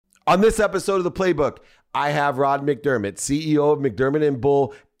On this episode of The Playbook, I have Rod McDermott, CEO of McDermott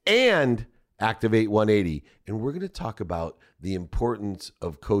Bull and Activate 180. And we're going to talk about the importance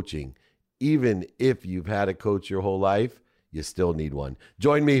of coaching. Even if you've had a coach your whole life, you still need one.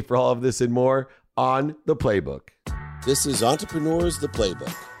 Join me for all of this and more on The Playbook. This is Entrepreneurs, The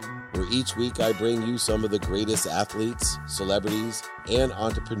Playbook, where each week I bring you some of the greatest athletes, celebrities, and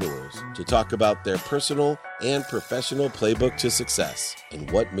entrepreneurs to talk about their personal and professional playbook to success and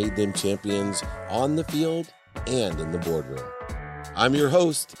what made them champions on the field and in the boardroom. I'm your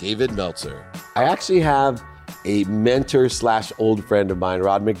host, David Meltzer. I actually have a mentor / old friend of mine,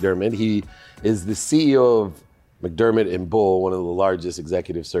 Rod McDermott. He is the CEO of McDermott Bull, one of the largest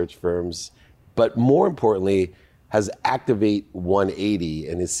executive search firms, but more importantly, has Activate 180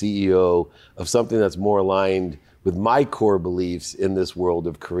 and is CEO of something that's more aligned with my core beliefs in this world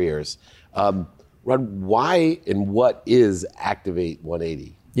of careers. Rod, why and what is Activate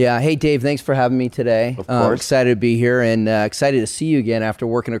 180? Yeah. Hey, Dave, thanks for having me today. Of course. Excited to be here and excited to see you again after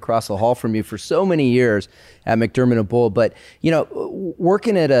working across the hall from you for so many years at McDermott Bull. But, you know,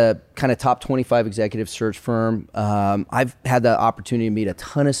 working at a kind of top 25 executive search firm, I've had the opportunity to meet a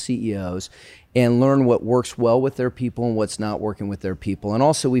ton of CEOs and learn what works well with their people and what's not working with their people. And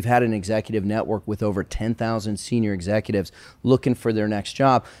also, we've had an executive network with over 10,000 senior executives looking for their next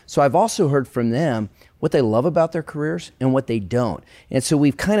job. So I've also heard from them what they love about their careers and what they don't. And so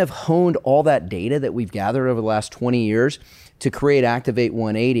we've kind of honed all that data that we've gathered over the last 20 years to create Activate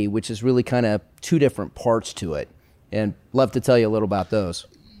 180, which is really kind of two different parts to it. And love to tell you a little about those.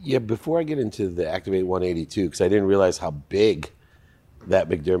 Yeah, before I get into the Activate 182, because I didn't realize how big that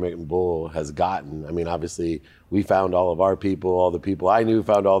McDermott Bull has gotten. I mean, obviously, we found all of our people, all the people I knew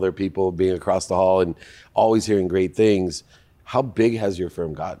found all their people, being across the hall and always hearing great things. How big has your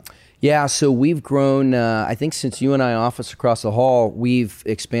firm gotten? Yeah, so we've grown, I think since you and I office across the hall, we've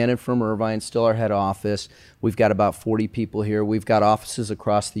expanded from Irvine, still our head office. We've got about 40 people here. We've got offices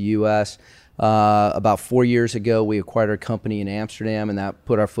across the U.S. About 4 years ago, we acquired our company in Amsterdam, and that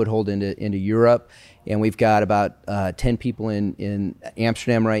put our foothold into Europe. And we've got about 10 people in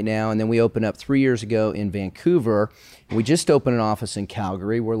Amsterdam right now. And then we opened up 3 years ago in Vancouver. And we just opened an office in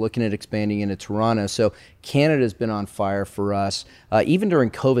Calgary. We're looking at expanding into Toronto. So Canada's been on fire for us. Even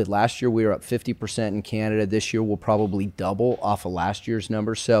during COVID, last year we were up 50% in Canada. This year we'll probably double off of last year's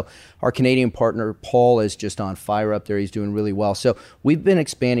numbers. So our Canadian partner, Paul, is just on fire up there. He's doing really well. So we've been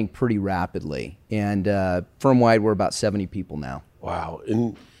expanding pretty rapidly. And firm-wide, we're about 70 people now. Wow.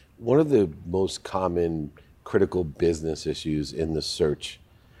 And one of the most common critical business issues in the search,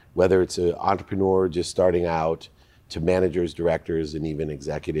 whether it's an entrepreneur just starting out to managers, directors, and even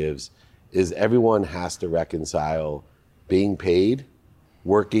executives, is everyone has to reconcile being paid,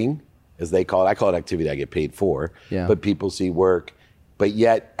 working, as they call it. I call it activity I get paid for, but people see work. But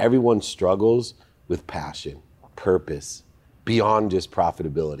yet everyone struggles with passion, purpose, beyond just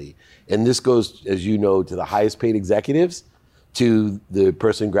profitability. And this goes, as you know, to the highest paid executives, to the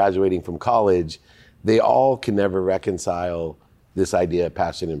person graduating from college. They all can never reconcile this idea of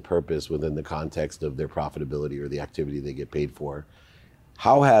passion and purpose within the context of their profitability or the activity they get paid for.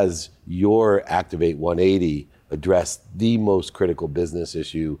 How has your Activate 180 addressed the most critical business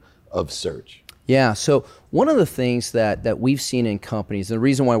issue of search? Yeah, so one of the things that we've seen in companies, the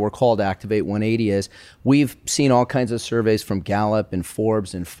reason why we're called Activate 180 is we've seen all kinds of surveys from Gallup and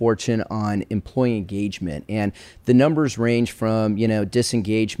Forbes and Fortune on employee engagement. And the numbers range from,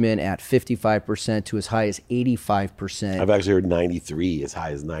 disengagement at 55% to as high as 85%. I've actually heard 93, as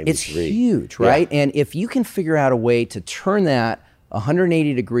high as 93. It's huge, right? Yeah. And if you can figure out a way to turn that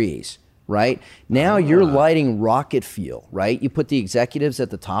 180 degrees, right? Now you're lighting rocket fuel, right? You put the executives at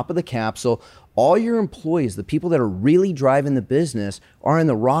the top of the capsule. All your employees, the people that are really driving the business, are in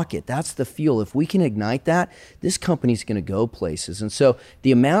the rocket. That's the fuel. If we can ignite that, this company's going to go places. And so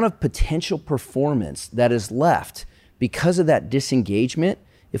the amount of potential performance that is left because of that disengagement,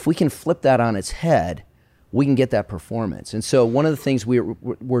 if we can flip that on its head, we can get that performance. And so one of the things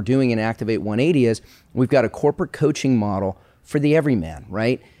we're doing in Activate 180 is we've got a corporate coaching model for the everyman,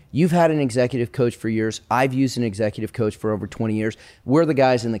 right? You've had an executive coach for years. I've used an executive coach for over 20 years. We're the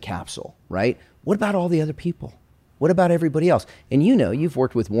guys in the capsule, right? What about all the other people? What about everybody else? And you've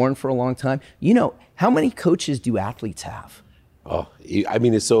worked with Warren for a long time. How many coaches do athletes have? Oh, I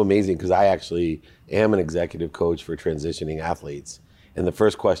mean, it's so amazing because I actually am an executive coach for transitioning athletes. And the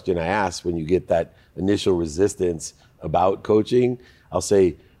first question I ask when you get that initial resistance about coaching, I'll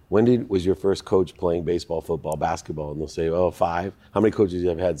say, when was your first coach playing baseball, football, basketball? And they'll say, 5. How many coaches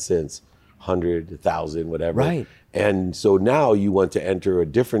have you had since? 100, 1,000, whatever. Right. And so now you want to enter a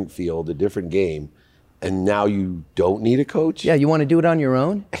different field, a different game. and now you don't need a coach? Yeah, you want to do it on your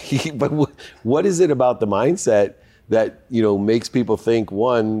own? But what is it about the mindset that, makes people think,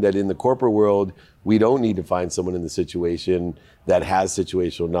 one, that in the corporate world, we don't need to find someone in the situation that has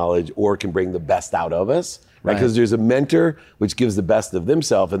situational knowledge or can bring the best out of us, right? Because there's a mentor, which gives the best of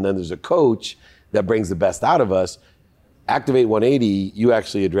themselves, and then there's a coach that brings the best out of us. Activate 180, you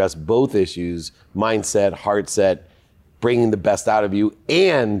actually address both issues, mindset, heart set, bringing the best out of you,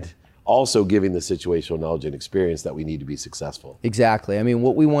 and also giving the situational knowledge and experience that we need to be successful. Exactly. I mean,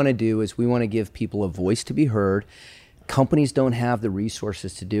 what we want to do is we want to give people a voice to be heard. Companies don't have the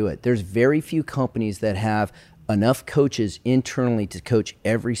resources to do it. There's very few companies that have enough coaches internally to coach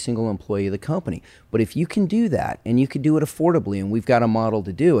every single employee of the company. But if you can do that, and you can do it affordably, and we've got a model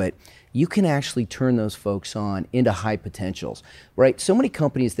to do it, you can actually turn those folks on into high potentials, right? So many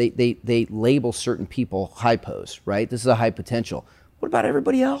companies, they label certain people hypos, right? This is a high potential. What about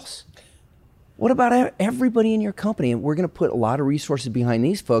everybody else? What about everybody in your company? And we're going to put a lot of resources behind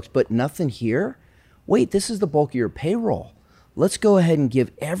these folks, but nothing here? Wait, this is the bulk of your payroll. Let's go ahead and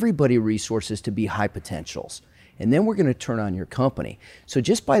give everybody resources to be high potentials. And then we're going to turn on your company. So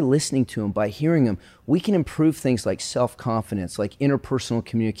just by listening to them, by hearing them, we can improve things like self-confidence, like interpersonal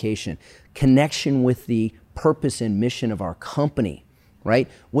communication, connection with the purpose and mission of our company, right?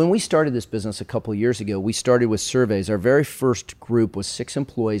 When we started this business a couple of years ago, we started with surveys. Our very first group was 6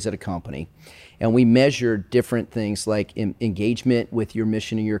 employees at a company. And we measured different things like engagement with your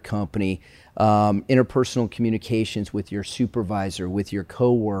mission of your company, interpersonal communications with your supervisor, with your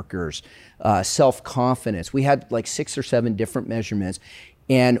coworkers, self-confidence. We had like 6 or 7 different measurements.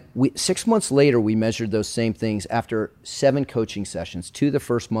 And 6 months later, we measured those same things after 7 coaching sessions, 2 the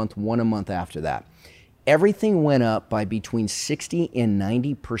first month, 1 a month after that. Everything went up by between 60 and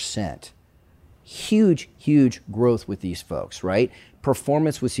 90%. Huge, huge growth with these folks, right?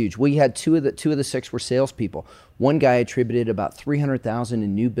 Performance was huge. We had two of the 6 were salespeople. One guy attributed about $300,000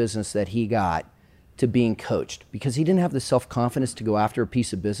 in new business that he got to being coached because he didn't have the self-confidence to go after a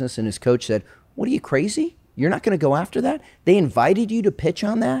piece of business, and his coach said, "What are you, crazy? You're not going to go after that? They invited you to pitch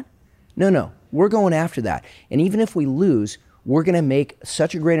on that? No, we're going after that. And even if we lose, we're going to make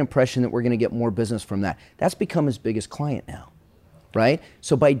such a great impression that we're going to get more business from that." That's become his biggest client now, right?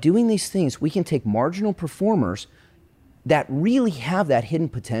 So by doing these things, we can take marginal performers that really have that hidden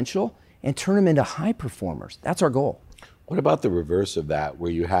potential and turn them into high performers. That's our goal. What about the reverse of that, where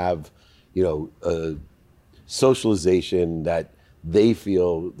you have, a socialization that they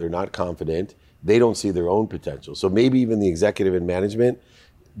feel they're not confident, they don't see their own potential. So maybe even the executive and management,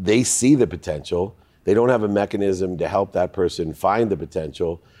 they see the potential, they don't have a mechanism to help that person find the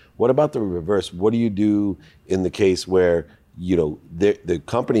potential. What about the reverse? What do you do in the case where, the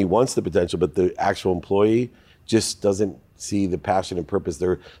company wants the potential, but the actual employee just doesn't see the passion and purpose?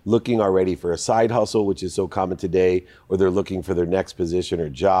 They're looking already for a side hustle, which is so common today, or they're looking for their next position or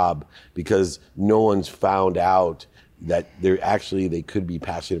job because no one's found out that they could be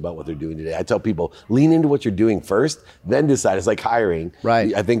passionate about what they're doing today. I tell people, lean into what you're doing first, then decide. It's like hiring.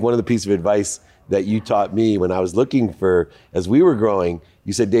 Right. I think one of the pieces of advice that you taught me when I was looking for, as we were growing,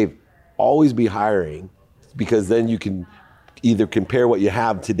 you said, Dave, always be hiring, because then you can either compare what you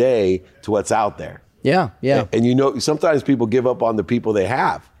have today to what's out there. Yeah. And sometimes people give up on the people they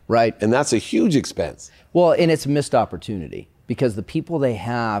have. Right. And that's a huge expense. Well, and it's a missed opportunity because the people they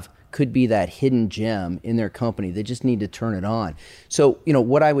have could be that hidden gem in their company. They just need to turn it on. So,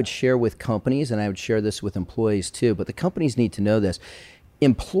 what I would share with companies, and I would share this with employees too, but the companies need to know this.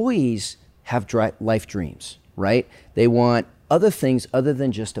 Employees have life dreams, right? They want other things other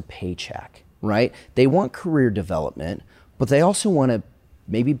than just a paycheck, right? They want career development, but they also want to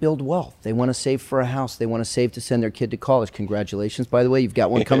maybe build wealth. They want to save for a house. They want to save to send their kid to college. Congratulations, by the way, you've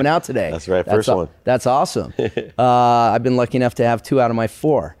got one coming out today. That's right, first one. That's awesome. I've been lucky enough to have 2 out of my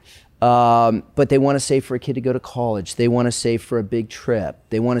 4. But they want to save for a kid to go to college. They want to save for a big trip.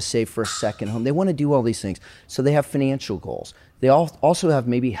 They want to save for a second home. They want to do all these things. So they have financial goals. They also have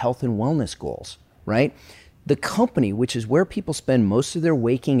maybe health and wellness goals, right? The company, which is where people spend most of their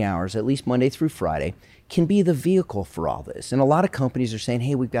waking hours, at least Monday through Friday, can be the vehicle for all this. And a lot of companies are saying,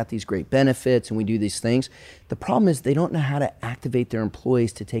 hey, we've got these great benefits and we do these things. The problem is they don't know how to activate their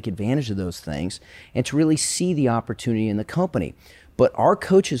employees to take advantage of those things and to really see the opportunity in the company. But our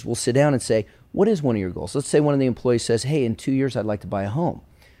coaches will sit down and say, what is one of your goals? Let's say one of the employees says, hey, in 2 years, I'd like to buy a home.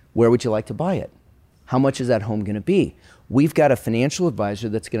 Where would you like to buy it? How much is that home going to be? We've got a financial advisor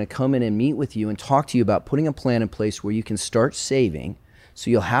that's going to come in and meet with you and talk to you about putting a plan in place where you can start saving so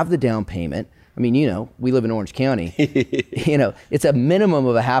you'll have the down payment. I mean, we live in Orange County. It's a minimum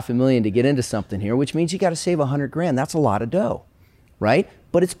of $500,000 to get into something here, which means you got to save $100,000. That's a lot of dough, right?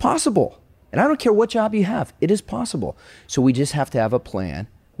 But it's possible. And I don't care what job you have, it is possible. So we just have to have a plan.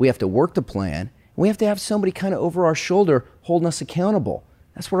 We have to work the plan. And we have to have somebody kind of over our shoulder holding us accountable.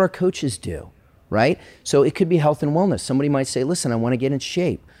 That's what our coaches do, right? So it could be health and wellness. Somebody might say, listen, I want to get in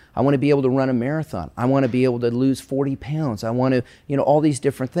shape. I want to be able to run a marathon. I want to be able to lose 40 pounds. I want to, all these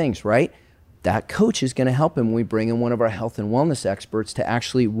different things, right? That coach is going to help him. We bring in one of our health and wellness experts to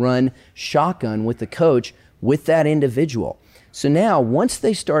actually run shotgun with the coach with that individual. So now once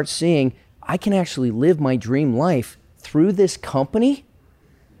they start seeing, I can actually live my dream life through this company,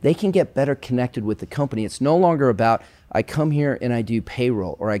 they can get better connected with the company. It's no longer about, I come here and I do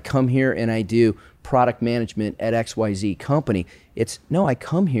payroll, or I come here and I do product management at XYZ company. It's, no, I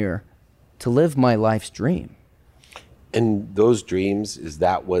come here to live my life's dream. And those dreams, is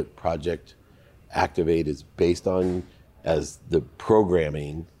that what Project Activate is based on as the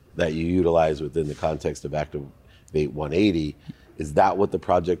programming that you utilize within the context of Activate 180? Is that what the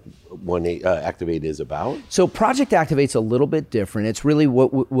Project Activate is about? So Project Activate's a little bit different. It's really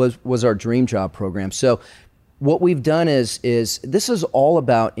what was our dream job program. So what we've done is this is all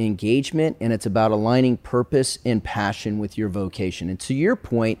about engagement, and it's about aligning purpose and passion with your vocation. And to your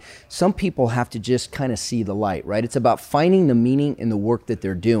point, some people have to just kind of see the light, right? It's about finding the meaning in the work that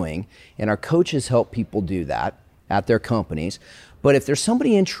they're doing, and our coaches help people do that at their companies. But if there's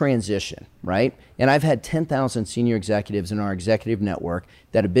somebody in transition, right? And I've had 10,000 senior executives in our executive network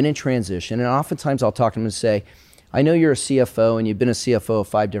that have been in transition, and oftentimes I'll talk to them and say, I know you're a CFO and you've been a CFO of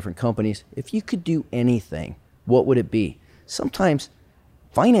 5 different companies. If you could do anything, what would it be? Sometimes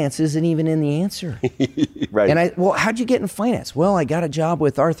finance isn't even in the answer. Right. And well, how'd you get in finance? Well, I got a job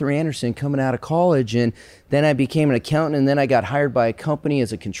with Arthur Andersen coming out of college, and then I became an accountant, and then I got hired by a company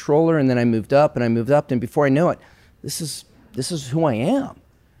as a controller, and then I moved up, and before I know it, this is who I am.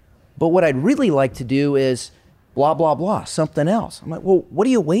 But what I'd really like to do is blah, blah, blah, something else. I'm like, well, what are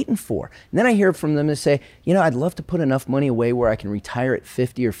you waiting for? And then I hear from them and say, I'd love to put enough money away where I can retire at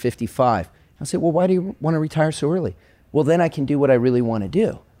 50 or 55. I say, well, why do you want to retire so early? Well, then I can do what I really want to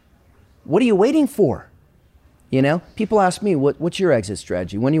do. What are you waiting for? People ask me, what's your exit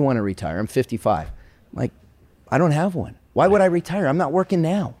strategy? When do you want to retire? I'm 55. I'm like, I don't have one. Why would I retire? I'm not working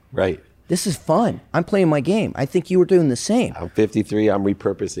now. Right. This is fun. I'm playing my game. I think you were doing the same. I'm 53. I'm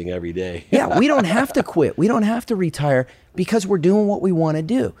repurposing every day. Yeah, we don't have to quit. We don't have to retire because we're doing what we want to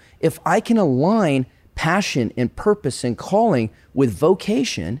do. If I can align passion and purpose and calling with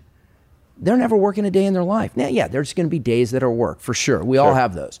vocation, they're never working a day in their life. Now, yeah, there's going to be days that are work, for sure. We all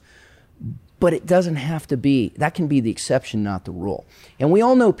have those. But it doesn't have to be. That can be the exception, not the rule. And we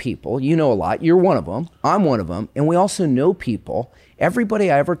all know people. You know a lot. You're one of them. I'm one of them. And we also know people.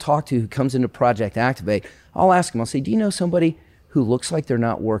 Everybody I ever talk to who comes into Project Activate, I'll ask them, I'll say, do you know somebody who looks like they're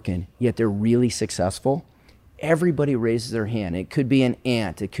not working, yet they're really successful? Everybody raises their hand. It could be an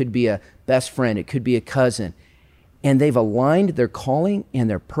aunt. It could be a best friend. It could be a cousin. And they've aligned their calling and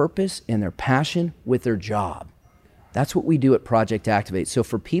their purpose and their passion with their job. That's what we do at Project Activate. So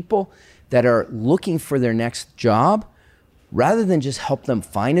for people that are looking for their next job, rather than just help them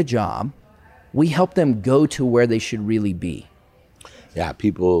find a job, we help them go to where they should really be. Yeah,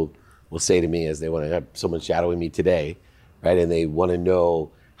 people will say to me as they want to have someone shadowing me today, right? And they want to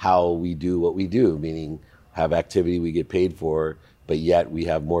know how we do what we do, meaning have activity we get paid for, but yet we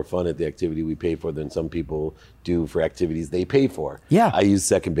have more fun at the activity we pay for than some people do for activities they pay for. Yeah. I use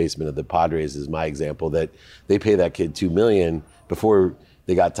second baseman of the Padres as my example, that they pay that kid $2 million. Before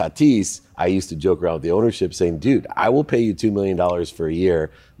they got Tatis, I used to joke around with the ownership saying, dude, I will pay you $2 million for a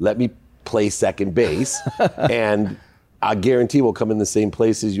year. Let me play second base and I guarantee we'll come in the same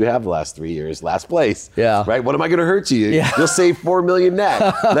place as you have the last 3 years, last place. Yeah. Right? What am I going to hurt you? Yeah. You'll save $4 million net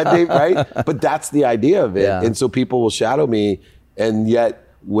that day, right? But that's the idea of it. Yeah. And so people will shadow me, and yet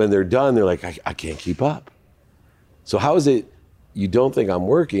when they're done, they're like, I can't keep up. So how is it you don't think I'm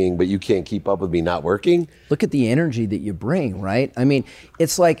working, but you can't keep up with me not working? Look at the energy that you bring, right? I mean,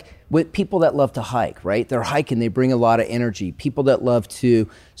 it's like with people that love to hike, right? They're hiking, they bring a lot of energy. People that love to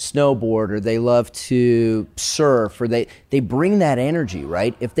snowboard, or they love to surf, or they bring that energy,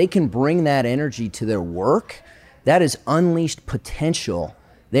 right? If they can bring that energy to their work, that is unleashed potential.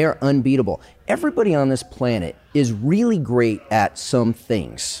 They are unbeatable. Everybody on this planet is really great at some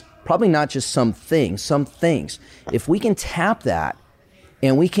things. Probably not just some things, some things. If we can tap that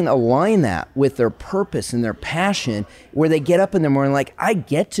and we can align that with their purpose and their passion, where they get up in the morning like, I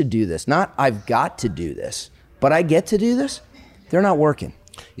get to do this, not I've got to do this, but I get to do this, they're not working.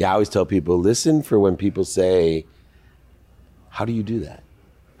 Yeah, I always tell people, listen for when people say, how do you do that?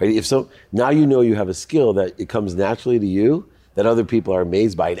 Right? If so, now you know you have a skill that it comes naturally to you, that other people are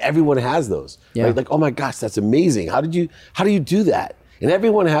amazed by it. Everyone has those. Yeah. Right? Like, oh my gosh, that's amazing. How do you do that? And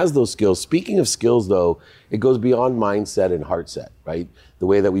everyone has those skills. Speaking of skills, though, it goes beyond mindset and heart set, right? The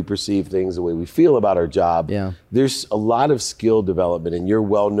way that we perceive things, the way we feel about our job. Yeah. There's a lot of skill development, and you're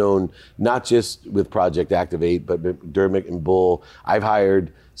well known, not just with Project Activate, but McDermott and Bull. I've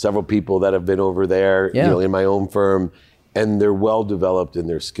hired several people that have been over there, in my own firm, and they're well developed in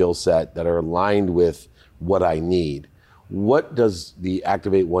their skill set that are aligned with what I need. What does the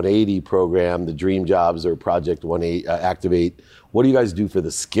Activate 180 program, the Dream Jobs or Project 180 Activate, what do you guys do for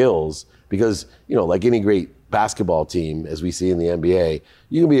the skills? Because, like any great basketball team, as we see in the NBA,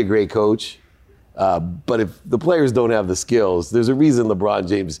 you can be a great coach, but if the players don't have the skills, there's a reason LeBron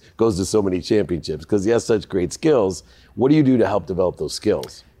James goes to so many championships, because he has such great skills. What do you do to help develop those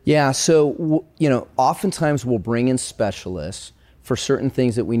skills? Yeah, so, oftentimes we'll bring in specialists for certain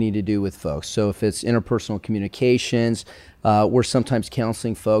things that we need to do with folks. So if it's interpersonal communications, we're sometimes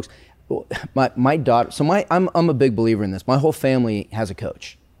counseling folks. My daughter, I'm a big believer in this. My whole family has a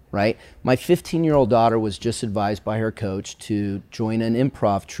coach, right? My 15-year-old daughter was just advised by her coach to join an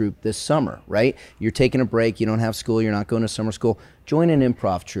improv troupe this summer, right? You're taking a break, you don't have school, you're not going to summer school, join an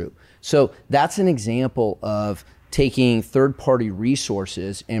improv troupe. So that's an example of taking third-party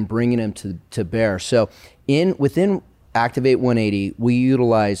resources and bringing them to bear. So within Activate 180, we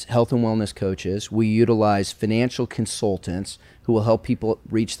utilize health and wellness coaches. We utilize financial consultants who will help people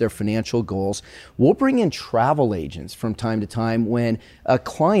reach their financial goals. We'll bring in travel agents from time to time when a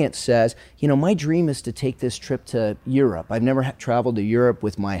client says, my dream is to take this trip to Europe. I've never traveled to Europe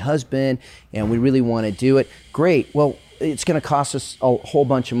with my husband, and we really want to do it. Great. Well, it's going to cost us a whole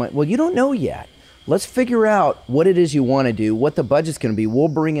bunch of money. Well, you don't know yet. Let's figure out what it is you want to do, what the budget's going to be. We'll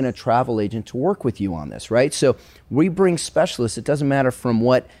bring in a travel agent to work with you on this, right? So we bring specialists. It doesn't matter from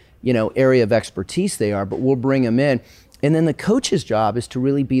what area of expertise they are, but we'll bring them in. And then the coach's job is to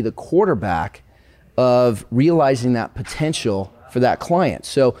really be the quarterback of realizing that potential for that client.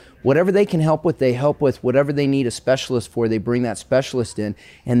 So whatever they can help with, they help with. Whatever they need a specialist for, they bring that specialist in.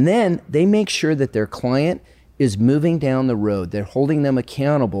 And then they make sure that their client is moving down the road. They're holding them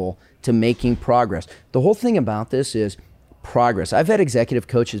accountable to making progress. The whole thing about this is progress. I've had executive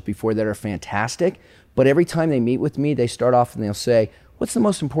coaches before that are fantastic, but every time they meet with me, they start off and they'll say, what's the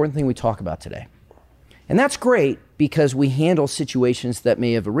most important thing we talk about today? And that's great because we handle situations that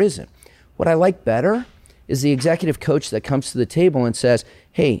may have arisen. What I like better is the executive coach that comes to the table and says,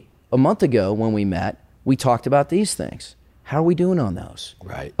 hey, a month ago when we met, we talked about these things. How are we doing on those?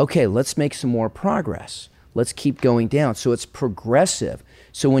 Right. Okay, let's make some more progress. Let's keep going down. So it's progressive.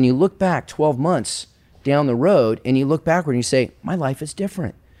 So when you look back 12 months down the road and you look backward and you say, my life is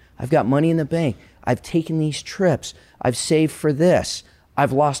different. I've got money in the bank. I've taken these trips. I've saved for this.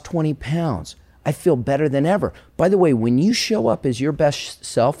 I've lost 20 pounds. I feel better than ever. By the way, when you show up as your best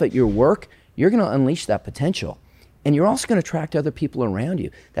self at your work, you're going to unleash that potential. And you're also going to attract other people around you.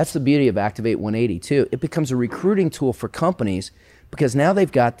 That's the beauty of Activate 180 too. It becomes a recruiting tool for companies because now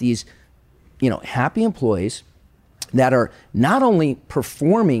they've got these happy employees that are not only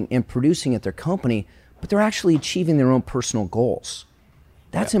performing and producing at their company, but they're actually achieving their own personal goals.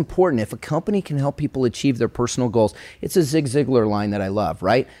 That's important. If a company can help people achieve their personal goals, it's a Zig Ziglar line that I love,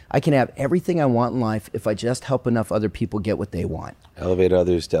 right? I can have everything I want in life if I just help enough other people get what they want. Elevate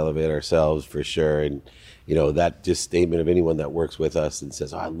others to elevate ourselves, for sure. And, that just statement of anyone that works with us and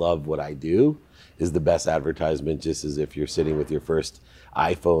says, I love what I do, is the best advertisement, just as if you're sitting with your first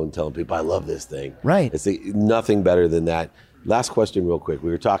iPhone telling people, I love this thing. Right. It's nothing better than that. Last question real quick.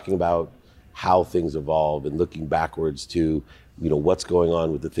 We were talking about how things evolve and looking backwards to, what's going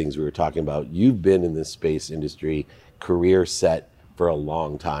on with the things we were talking about. You've been in this space industry, career set for a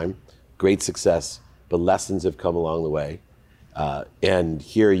long time, great success, but lessons have come along the way. And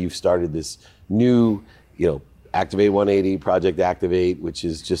here you've started this new, Activate 180, Project Activate, which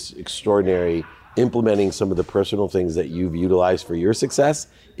is just extraordinary, implementing some of the personal things that you've utilized for your success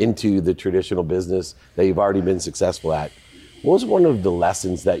into the traditional business that you've already been successful at. What was one of the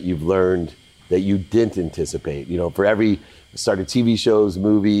lessons that you've learned that you didn't anticipate? For every started TV shows,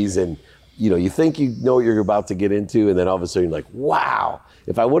 movies, and you think you know what you're about to get into, and then all of a sudden you're like, wow,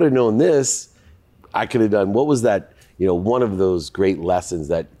 if I would have known this, I could have done. What was that, one of those great lessons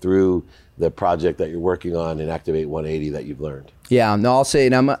that through the project that you're working on in Activate 180 that you've learned? Yeah, no, I'll say,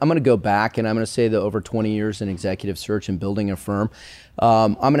 and I'm going to go back, and I'm going to say that over 20 years in executive search and building a firm,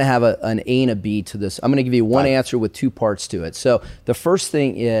 I'm going to have an A and a B to this. I'm going to give you one answer with two parts to it. So the first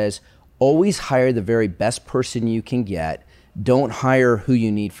thing is always hire the very best person you can get, Don't hire who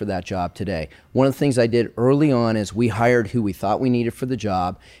you need for that job today. One of the things I did early on is we hired who we thought we needed for the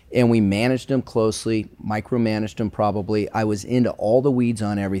job, and we managed them closely, micromanaged them probably. I was into all the weeds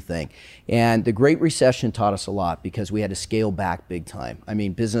on everything. And the Great Recession taught us a lot because we had to scale back big time. I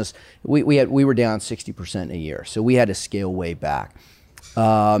mean, business, we were down 60% in a year, so we had to scale way back.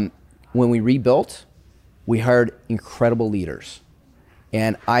 When we rebuilt, we hired incredible leaders.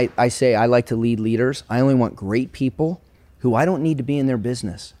 And I say I like to lead leaders. I only want great people who I don't need to be in their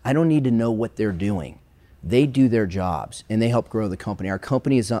business. I don't need to know what they're doing. They do their jobs and they help grow the company. Our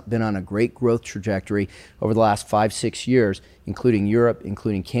company has been on a great growth trajectory over the last 5-6 years, including Europe,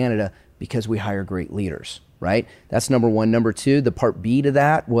 including Canada, because we hire great leaders, right? That's number one. Number two, the part B to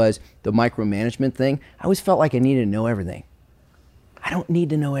that was the micromanagement thing. I always felt like I needed to know everything. I don't need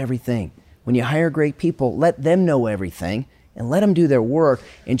to know everything. When you hire great people, let them know everything and let them do their work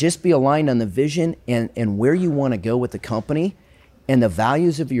and just be aligned on the vision and where you want to go with the company and the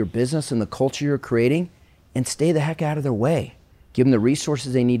values of your business and the culture you're creating, and stay the heck out of their way. Give them the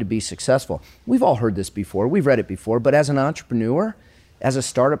resources they need to be successful. We've all heard this before. We've read it before. But as an entrepreneur, as a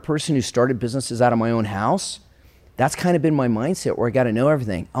startup person who started businesses out of my own house, that's kind of been my mindset where I got to know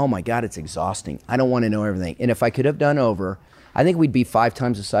everything. Oh my God, it's exhausting. I don't want to know everything. And if I could have done over, I think we'd be 5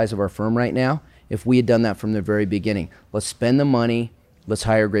 times the size of our firm right now if we had done that from the very beginning. Let's spend the money. Let's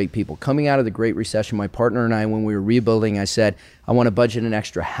hire great people. Coming out of the Great Recession, my partner and I, when we were rebuilding, I said, I want to budget an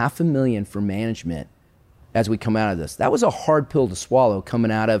extra $500,000 for management as we come out of this. That was a hard pill to swallow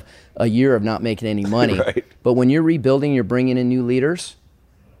coming out of a year of not making any money. Right. But when you're rebuilding, you're bringing in new leaders,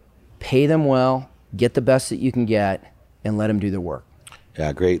 pay them well, get the best that you can get, and let them do their work.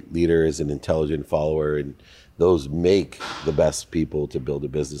 Yeah, a great leader is an intelligent follower, and those make the best people to build a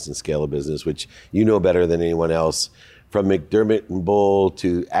business and scale a business, which you know better than anyone else. From McDermott and Bull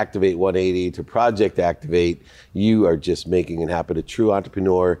to Activate 180 to Project Activate, you are just making it happen. A true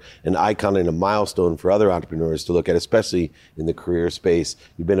entrepreneur, an icon and a milestone for other entrepreneurs to look at, especially in the career space.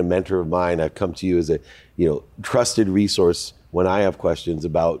 You've been a mentor of mine. I've come to you as a trusted resource when I have questions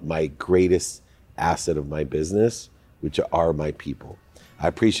about my greatest asset of my business, which are my people. I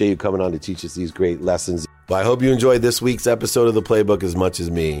appreciate you coming on to teach us these great lessons. Well, I hope you enjoyed this week's episode of The Playbook as much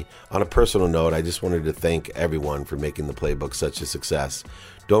as me. On a personal note, I just wanted to thank everyone for making The Playbook such a success.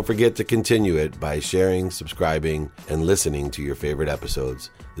 Don't forget to continue it by sharing, subscribing, and listening to your favorite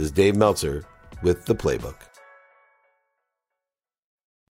episodes. This is Dave Meltzer with The Playbook.